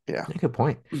 So, Yeah. yeah, good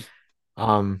point.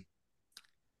 Um,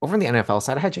 over on the NFL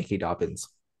side, I had J.K. Dobbins.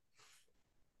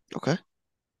 Okay.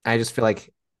 I just feel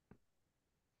like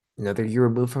another year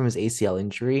removed from his ACL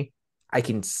injury, I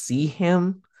can see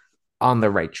him on the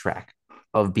right track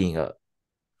of being a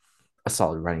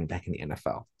solid running back in the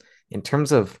NFL. In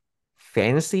terms of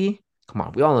fantasy, come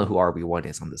on, we all know who RB1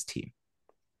 is on this team.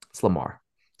 It's Lamar.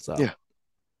 So Yeah,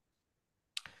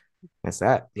 that's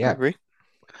that. I Yeah. agree.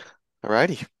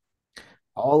 Alrighty.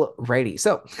 All righty.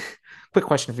 So, quick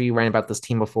question for you, Ryan, about this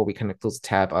team before we kind of close the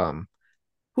tab.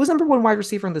 Who's number one wide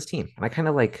receiver on this team? And I kind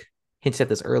of like hinted at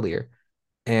this earlier.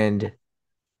 And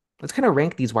let's kind of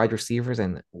rank these wide receivers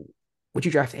and would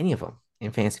you draft any of them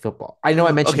in fantasy football? I know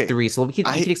I mentioned Okay. 3, so we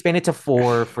I could expand it to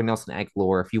 4 for Nelson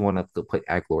Aguilar if you want to put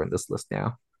Aguilar in this list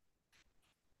now.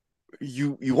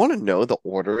 you want to know the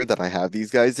order that I have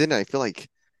these guys in? I feel like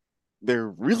they're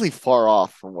really far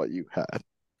off from what you had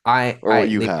or what I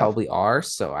you they have. probably are,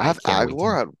 so I I have can't wait to.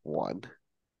 Aguilar at 1,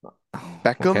 Oh,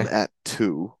 Beckham okay, at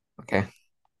 2, okay,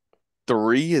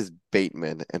 3 is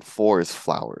Bateman, and 4 is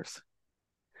Flowers.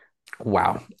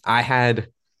 wow. I had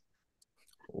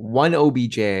One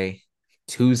OBJ,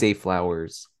 two Zay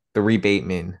Flowers, three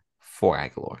Bateman, four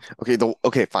Aguilar.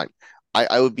 Okay, fine.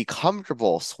 I would be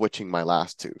comfortable switching my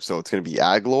last two. So it's going to be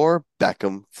Aguilar,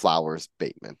 Beckham, Flowers,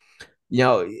 Bateman.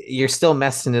 You're still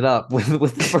messing it up with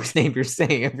the first name you're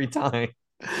saying every time.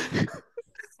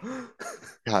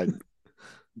 God,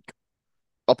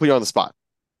 I'll put you on the spot.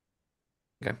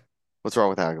 Okay. What's wrong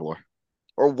with Aguilar?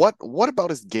 Or what about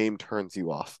his game turns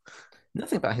you off?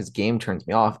 Nothing about his game turns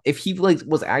me off. If he like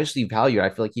was actually valued, I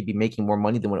feel like he'd be making more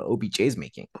money than what OBJ's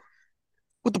making.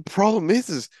 What the problem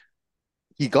is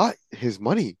he got his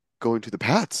money going to the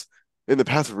Pats, and the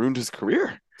Pats ruined his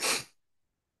career.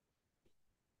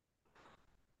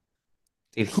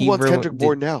 Did Who he wants ruin Kendrick did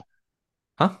Bourne now?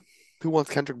 huh? Who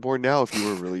wants Kendrick Bourne now if he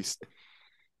were released?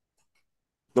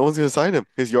 No one's going to sign him.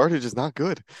 His yardage is not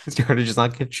good. His yardage is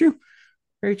not good. True.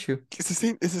 Very true. It's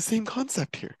the same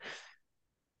concept here.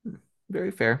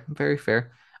 Very fair. Very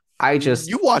fair. I just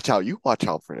You watch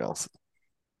out for Nelson.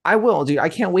 I will, dude. I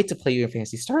can't wait to play you in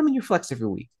fantasy. Start him in your flex every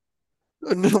week.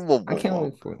 No, I can't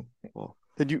wait for it.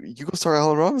 Then you go start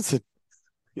Allen Robinson.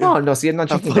 Yeah, No, no. See, I'm not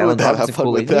have drinking the fun with Allen that. Have Robinson fun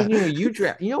Kool with Aid. that. You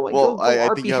draft. You know what? Well, Go I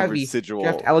think RP you have heavy. Draft residual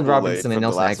Allen Kool-Aid Robinson and from the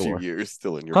Nelson last few Aguilar. years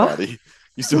still in your Huh? body.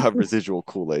 You still have residual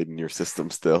Kool-Aid in your system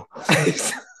still.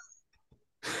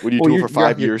 When you Well, do it for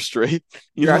five you're years straight,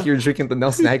 you you're out know? here drinking the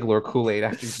Nelson Aguilar Kool Aid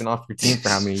after you've been off your team for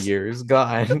how many years?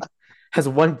 God, has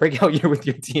one breakout year with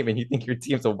your team, and you think your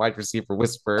team's a wide receiver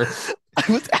whisperer. I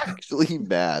was actually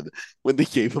mad when they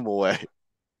gave him away.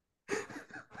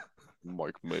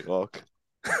 Mike Mayock.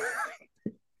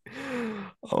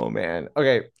 Oh man.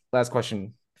 Okay, last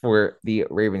question for the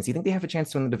Ravens. Do you think they have a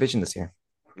chance to win the division this year?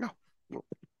 No, no,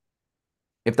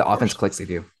 If the of offense course, clicks, they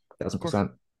do. of Thousand course,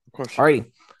 percent. of course.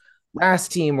 Alrighty.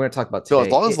 Last team we're gonna talk about No, as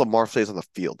today. long as Lamar stays on the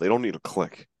field, they don't need to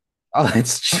click. Oh,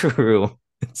 it's true.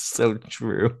 It's so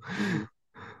true. Mhm.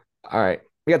 All right.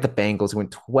 We got the Bengals who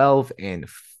went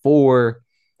 12-4.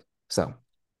 So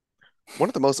One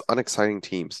of the most unexciting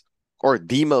teams, or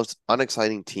the most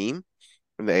unexciting team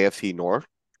in the AFC North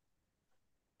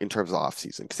in terms of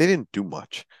offseason, because they didn't do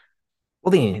much.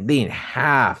 well, they didn't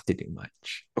have to do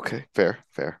much. Okay, fair,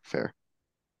 fair, fair.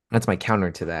 That's my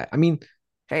counter to that. I mean,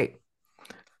 hey,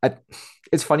 I,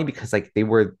 it's funny because like they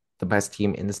were the best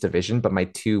team in this division, but my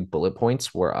two bullet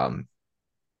points were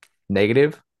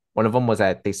negative. One of them was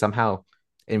that they somehow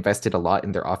invested a lot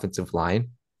in their offensive line,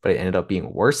 but it ended up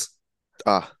being worse.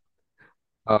 Ah,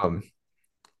 Um,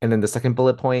 and then the second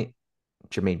bullet point,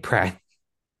 Jermaine Pratt.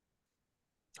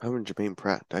 I'm in Jermaine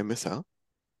Pratt. Did I miss out?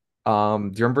 Do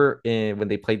you remember when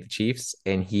they played the Chiefs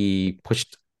and he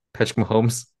pushed Patrick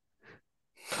Mahomes?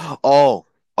 Oh,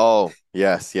 oh,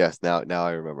 yes, yes. Now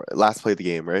I remember. Last play of the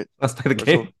game, right? Let's play the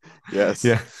game. Commercial. Yes.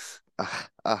 Yeah, Ha,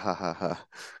 ha, ha.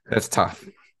 that's tough.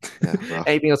 Yeah, rough.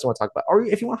 Anything else you want to talk about? Or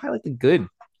if you want to highlight the good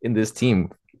in this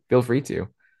team, feel free to.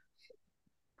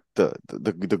 The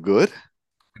good.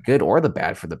 The good or the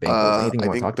bad for the Bengals. Anything you I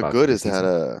want to think talk the about for good this is that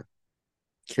season?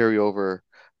 carryover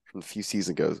from a few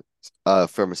seasons ago.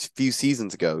 From a few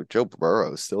seasons ago, Joe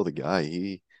Burrow is still the guy.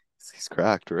 He's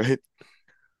cracked, right?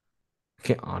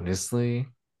 Okay, honestly,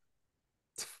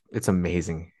 it's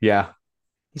amazing. Yeah,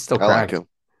 he's still I like cracked. him.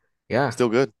 Yeah, Still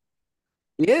good.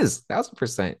 he is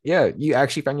 1,000%. Yeah, you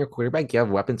actually found your quarterback. You have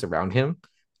weapons around him.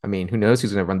 I mean, who knows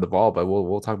who's going to run the ball, but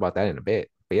we'll talk about that in a bit.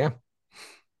 But yeah,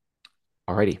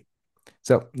 alrighty.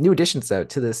 So new additions to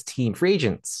this team, free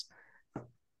agents.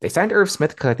 They signed Irv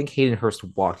Smith because I think Hayden Hurst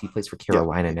walked. He plays for Yeah,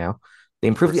 Carolina now. They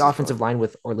improved the Hurst is offensive fine. line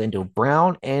with Orlando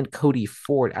Brown and Cody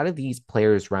Ford. Out of these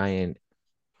players, Ryan,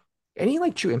 any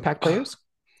like true impact players?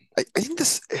 I think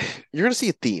this you're gonna see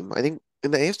a theme. I think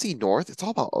in the AFC North, it's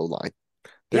all about O line.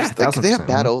 They're Yeah, just like because thousand they have percent.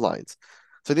 bad Mhm. O lines.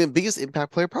 So the biggest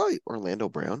impact player probably Orlando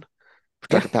Brown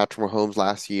Yeah, protected Patrick Mahomes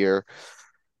last year.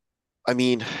 I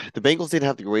mean, the Bengals didn't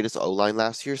have the greatest O line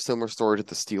last year, similar story to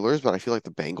the Steelers, but I feel like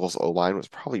the Bengals O line was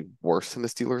probably worse than the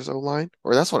Steelers O line,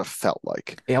 or that's what it felt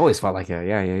like. it always felt like it.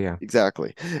 Yeah, yeah, yeah.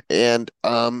 Exactly. And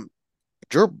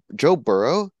Joe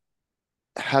Burrow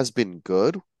has been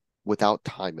good without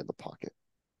time in the pocket.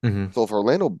 Mm-hmm. So if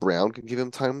Orlando Brown can give him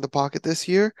time in the pocket this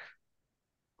year,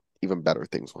 even better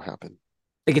things will happen.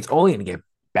 Like it's only going to get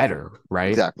better, right?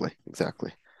 Exactly,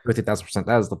 exactly. With 1,000%.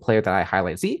 That is the player that I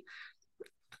highlight. See,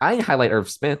 I didn't highlight Irv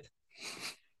Smith.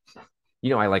 You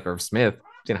know, I like Irv Smith.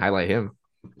 Didn't highlight him.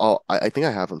 Oh, I think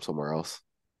I have him somewhere else.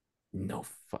 No.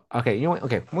 Okay, you know what?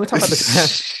 Okay, when we talk about the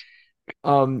draft,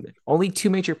 only two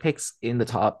major picks in the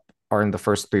top are in the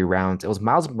first three rounds. It was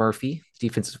Miles Murphy,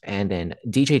 defensive end, and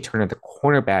DJ Turner, the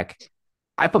cornerback.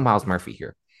 I put Miles Murphy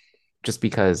here just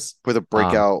because For the um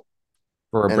breakout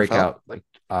for a NFL. breakout like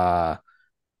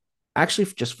actually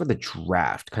just for the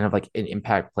draft, kind of like an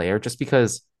impact player, just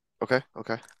because Okay,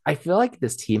 okay, I feel like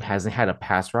this team hasn't had a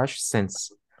pass rush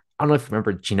since I don't know if you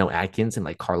remember Geno Atkins and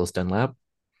like Carlos Dunlap.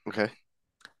 okay.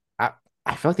 I,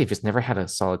 I feel like they've just never had a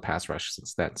solid pass rush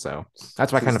since then. So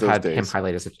that's why I kind Since of those had him days,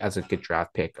 highlighted as a good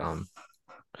draft pick.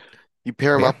 you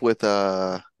pair But him yeah, up with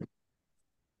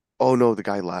oh no, the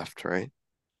guy left, right?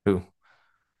 who?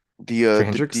 The For the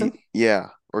Hendrickson? yeah,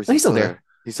 or is No, he he's still still there. there?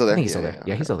 He's still I there? think he's Yeah, still yeah, there. yeah.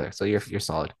 Yeah, Okay, he's still okay. there. So you're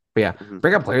solid. But yeah, Hmm.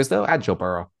 breakout players though, add Joe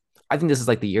Burrow. I think this is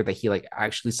like the year that he like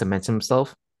actually cements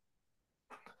himself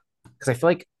because I feel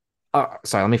like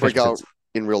sorry, let me finish my Breakout sentence.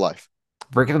 in real life.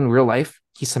 Breakout in real life,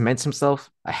 he cements himself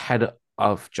ahead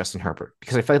of Justin Herbert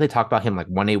because I feel like they talk about him like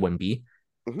 1A, 1B,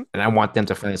 Hmm. and I want them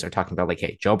to finally start talking about like,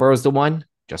 hey, Joe Burrow's the one,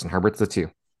 Justin Herbert's the two.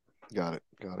 Got it,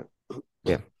 got it.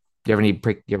 Yeah. Do you have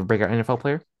you ever breakout NFL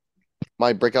player?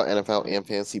 My breakout NFL and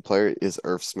fantasy player is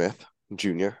Irv Smith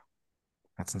Jr.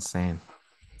 That's insane.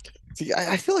 See,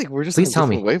 I feel like we're just Please on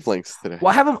tell different me. wavelengths today.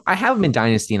 Well, I have him in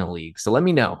Dynasty in a league, so let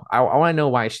me know. I want to know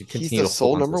why I should He's continue the to hold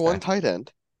sole on to number this one guy. tight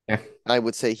end. Yeah. I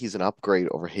would say he's an upgrade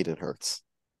over Hayden Hurts.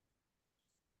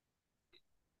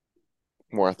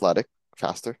 More athletic,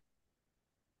 faster.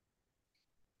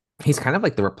 He's kind of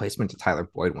like the replacement to Tyler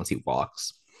Boyd once he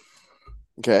walks.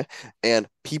 Okay. And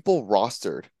people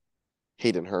rostered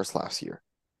Hayden Hurst last year.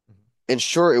 And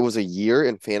sure, it was a year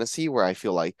in fantasy where I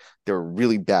feel like there were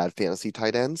really bad fantasy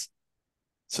tight ends.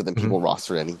 So then Mm-hmm. people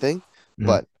rostered anything. Mm-hmm.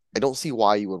 But I don't see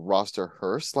why you would roster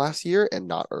Hurst last year and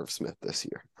not Irv Smith this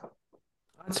year.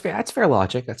 That's fair. That's fair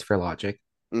logic. That's fair logic.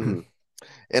 Hmm.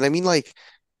 And I mean, like,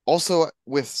 also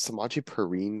with Samaje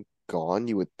Perine gone,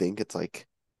 you would think it's like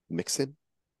Mixon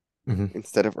Mm-hmm.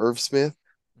 instead of Irv Smith.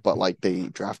 But like they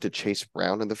drafted Chase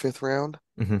Brown in the fifth round.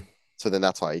 Mm-hmm. So then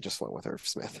that's why I just went with Irv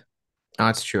Smith. Oh,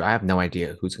 that's true. I have no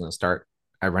idea who's going to start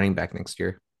at running back next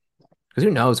year because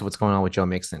who knows what's going on with Joe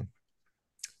Mixon.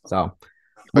 So Are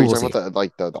we you will talking see.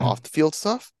 about the off the field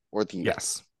stuff or the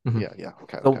Yes. Mm-hmm. yeah, yeah,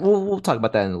 okay, So okay. we'll talk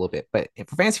about that in a little bit. But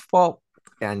for fantasy football,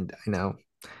 and I know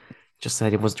just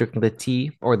said it was drinking the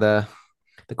tea or the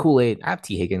Kool Aid. I have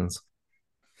T Higgins.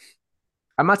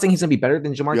 I'm not saying he's gonna be better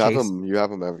than Jamar Chase. You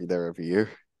have him every year.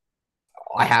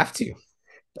 I have to.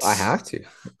 I have to.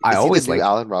 I Is he the always new liked.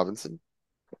 Allen Robinson?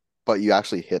 But you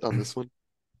actually hit on this one?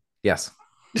 Yes.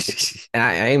 And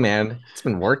hey man, it's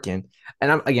been working.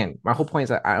 And I'm again, my whole point is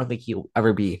that I don't think he'll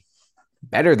ever be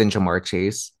better than Jamar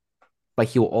Chase, but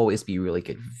he will always be really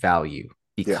good value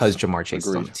because Yes, Jamar Chase is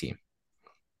on the agreed. team.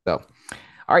 So,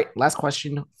 all right, last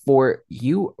question for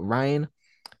you, Ryan.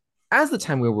 As the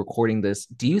time we're recording this,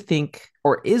 do you think,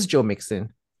 or is Joe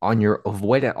Mixon on your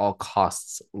avoid at all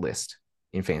costs list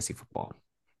in fantasy football?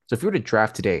 So if you were to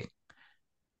draft today,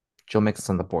 Joe Mixon's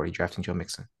on the board. Are you drafting Joe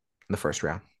Mixon in the first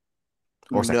round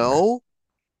or second round? No,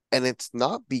 and it's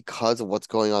not because of what's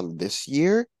going on this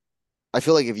year. I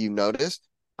feel like if you noticed,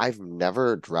 I've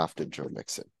never drafted Joe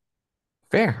Mixon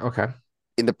Fair. Okay.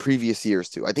 in the previous years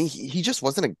too. I think he just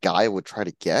wasn't a guy I would try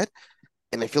to get.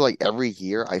 And I feel like every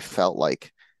year I felt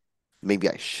like maybe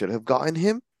I should have gotten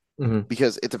him Mm-hmm.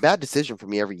 because it's a bad decision for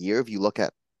me every year if you look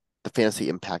at the fantasy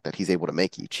impact that he's able to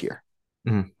make each year.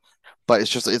 Mm-hmm. But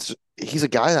it's he's a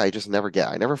guy that I just never get.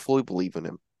 I never fully believe in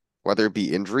him, whether it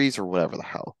be injuries or whatever the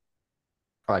hell.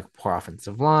 Like poor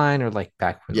offensive line, or like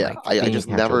back when Yeah, like I they just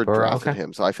didn't have Joe never Burrow. drafted Okay.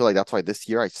 him. So I feel like that's why this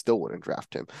year I still wouldn't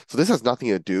draft him. So this has nothing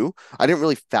to do. I didn't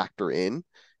really factor in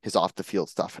his off the field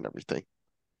stuff and everything.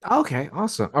 Okay.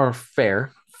 Awesome. Or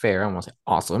fair. Fair. I almost say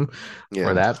awesome for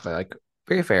Yeah. that, but like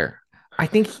very fair. I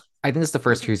think it's the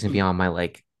first year he's gonna be on my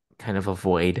like kind of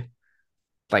avoid.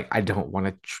 Like I don't want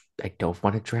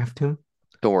to draft him.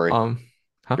 Don't worry. Um,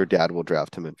 huh? Your dad will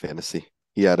draft him in fantasy.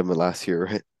 He had him in last year,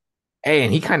 right? Hey,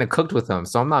 and he kind of cooked with them,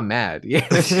 so I'm not mad. Yeah.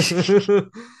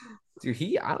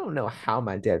 Dude, I don't know how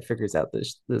my dad figures out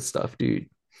this stuff, dude.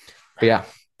 But yeah,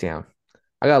 damn.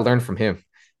 I gotta learn from him.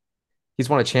 He's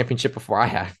won a championship before I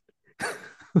had.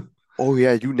 Oh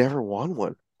yeah, you never won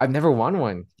one. I've never won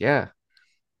one. Yeah.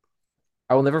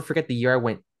 I will never forget the year I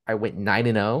went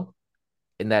 9-0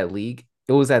 in that league.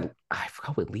 It was at I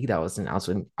forgot what league I was in. I was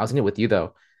in it with you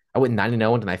though. I went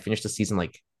 9-0 and then I finished the season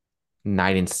like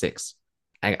 9-6.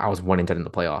 I was 1-10 in the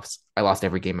playoffs. I lost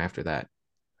every game after that.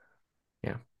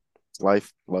 Yeah.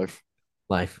 Life, life.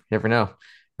 Life. You never know.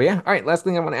 But yeah, all right. Last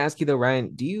thing I want to ask you though,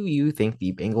 Ryan, do you think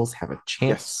the Bengals have a Yes,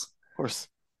 chance? of course.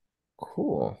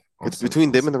 Cool. It's Awesome.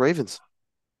 between them and Awesome. the Ravens.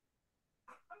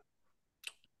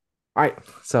 All right.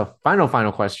 So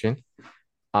final question.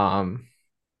 Um,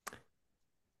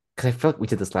 because I feel like we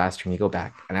did this last year and you go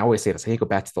back, and I always say this, I need to go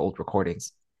back to the old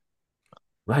recordings.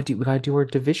 We gotta do our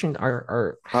division,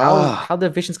 our Ah, how the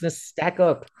division's gonna stack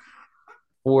up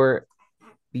for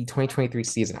the 2023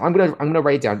 season. I'm gonna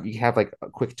write it down. You have like a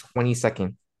quick 20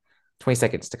 seconds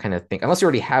to kind of think. Unless you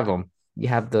already have them. You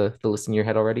have the list in your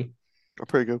head already. I'm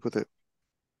pretty good with it.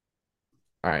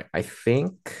 All right. I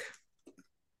think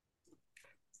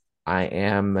I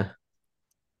am.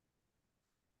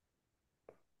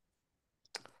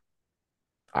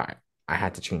 All right. I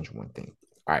had to change one thing.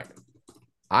 All right.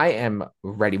 I am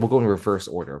ready. We'll go in reverse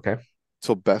order, okay?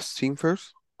 So best team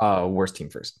first? Worst team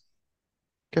first.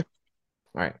 Okay.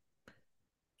 All right.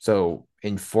 So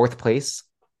in fourth place,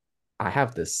 I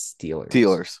have the Steelers.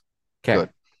 Steelers. Okay. Good.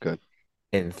 Good.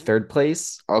 In third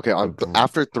place, Okay, the on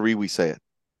after three we say it.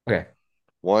 okay,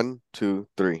 One, two,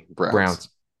 three. Browns. Browns.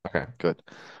 Okay. Good.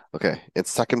 Okay. In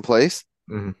second place,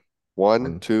 Mhm. one,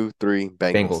 And two, three.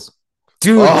 Bengals. Bengals.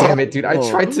 Dude, Oh, damn it, dude. I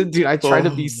tried to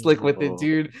be slick with it, oh.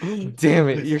 dude. Damn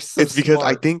it. You're so It's because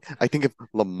smart. I think if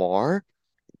Lamar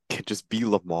can just be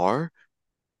Lamar,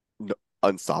 no,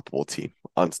 unstoppable team.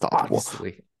 Unstoppable.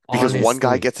 Honestly. Because one guy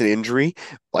Honestly. gets an injury,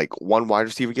 like one wide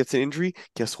receiver gets an injury,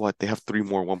 guess what? They have three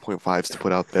more 1.5s to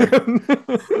put out there.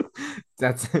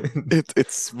 That's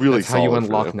It's really that's how you solid for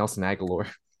unlock them. Nelson Aguilar.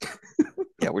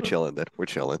 Yeah, we're chilling then. We're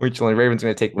chilling. Which one? Ravens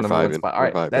gonna take the We're number one vibing. spot. All We're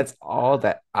right, vibing. that's all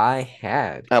that I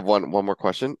had. I have one more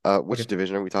question. Which Okay.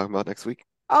 division are we talking about next week?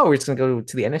 Oh, we're just gonna go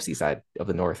to the NFC side of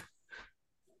the North.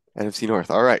 NFC North.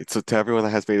 All right. So to everyone that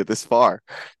has made it this far,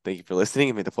 thank you for listening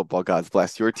and may the football gods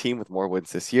bless your team with more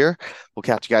wins this year. We'll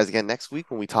catch you guys again next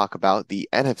week when we talk about the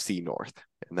NFC North,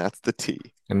 and that's the T.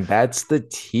 And that's the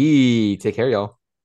T. Take care, y'all.